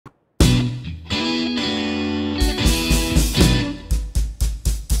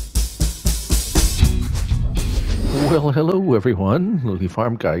Well, hello everyone. Lily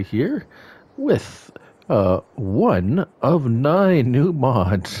Farm Guy here with one of 9 new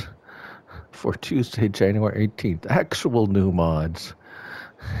mods for Tuesday, January 18th. Actual new mods.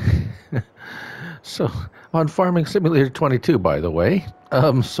 So, on Farming Simulator 22, by the way.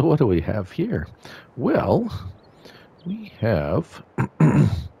 So what do we have here? Well, we have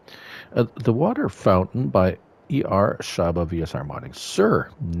the water fountain by erShaba VSR Modding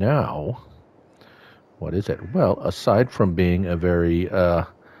Sur. Now, what is it? Well, aside from being a very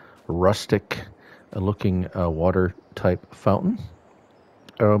rustic looking water type fountain,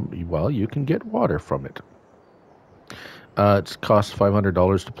 well, you can get water from it. It costs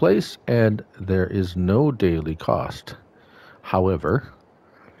 $500 to place, and there is no daily cost. However,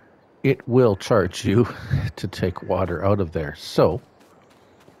 it will charge you to take water out of there. So,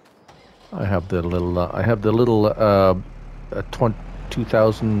 I have the little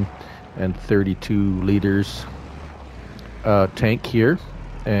 2,032 liters tank here,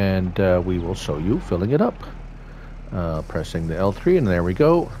 and we will show you filling it up. Pressing the L3, and there we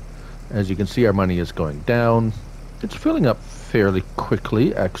go. As you can see, our money is going down. It's filling up fairly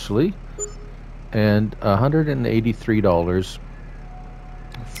quickly, actually, and $183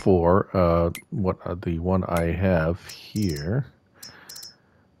 for the one I have here.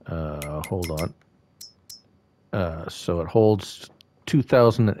 Hold on. So it holds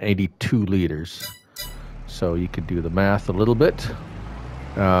 2,082 liters. So you could do the math a little bit.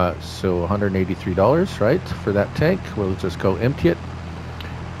 So $183, right, for that tank. We'll just go empty it.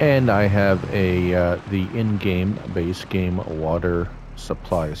 And I have the in-game base game water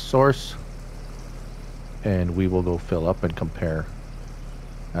supply source. And we will go fill up and compare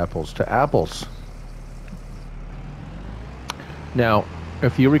apples to apples. Now,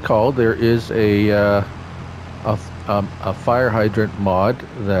 if you recall, there is a fire hydrant mod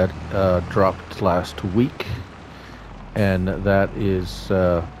that dropped last week, and that is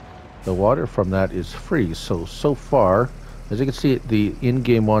the water from that is free. So far, as you can see, the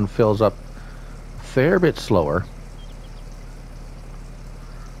in-game one fills up a fair bit slower.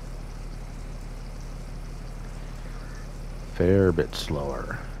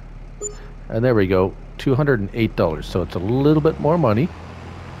 And there we go, $208. So it's a little bit more money,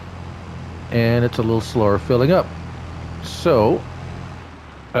 and it's a little slower filling up. So,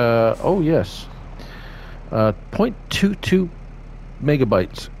 oh yes, 0.22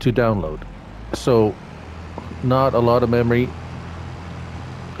 megabytes to download. So, not a lot of memory.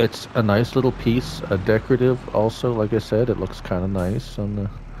 It's a nice little piece, decorative. Also, like I said, it looks kind of nice on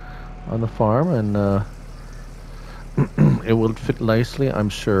the farm, and it will fit nicely, I'm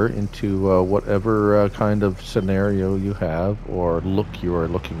sure, into whatever kind of scenario you have or look you are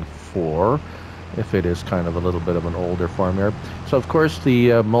looking for, if it is kind of a little bit of an older farmyard. So, of course,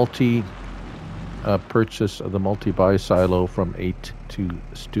 the purchase of the multi-buy silo from 8-2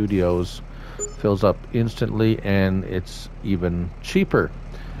 Studios fills up instantly, and it's even cheaper.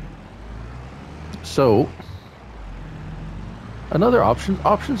 So, another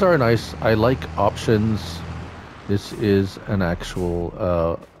options are nice. I like options. This is an actual,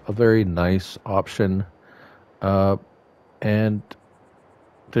 a very nice option. And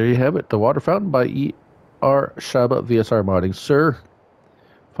there you have it. The water fountain by erShaba VSR Modding Sur.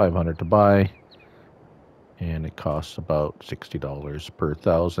 $500 to buy. And it costs about $60 per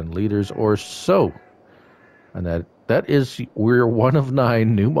 1,000 liters or so. And we're one of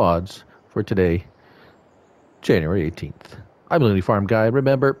 9 new mods for today, January 18th. I'm Lily Farm Guy.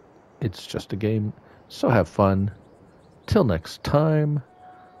 Remember, it's just a game, so have fun. Till next time,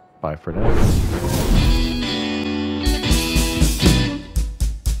 bye for now.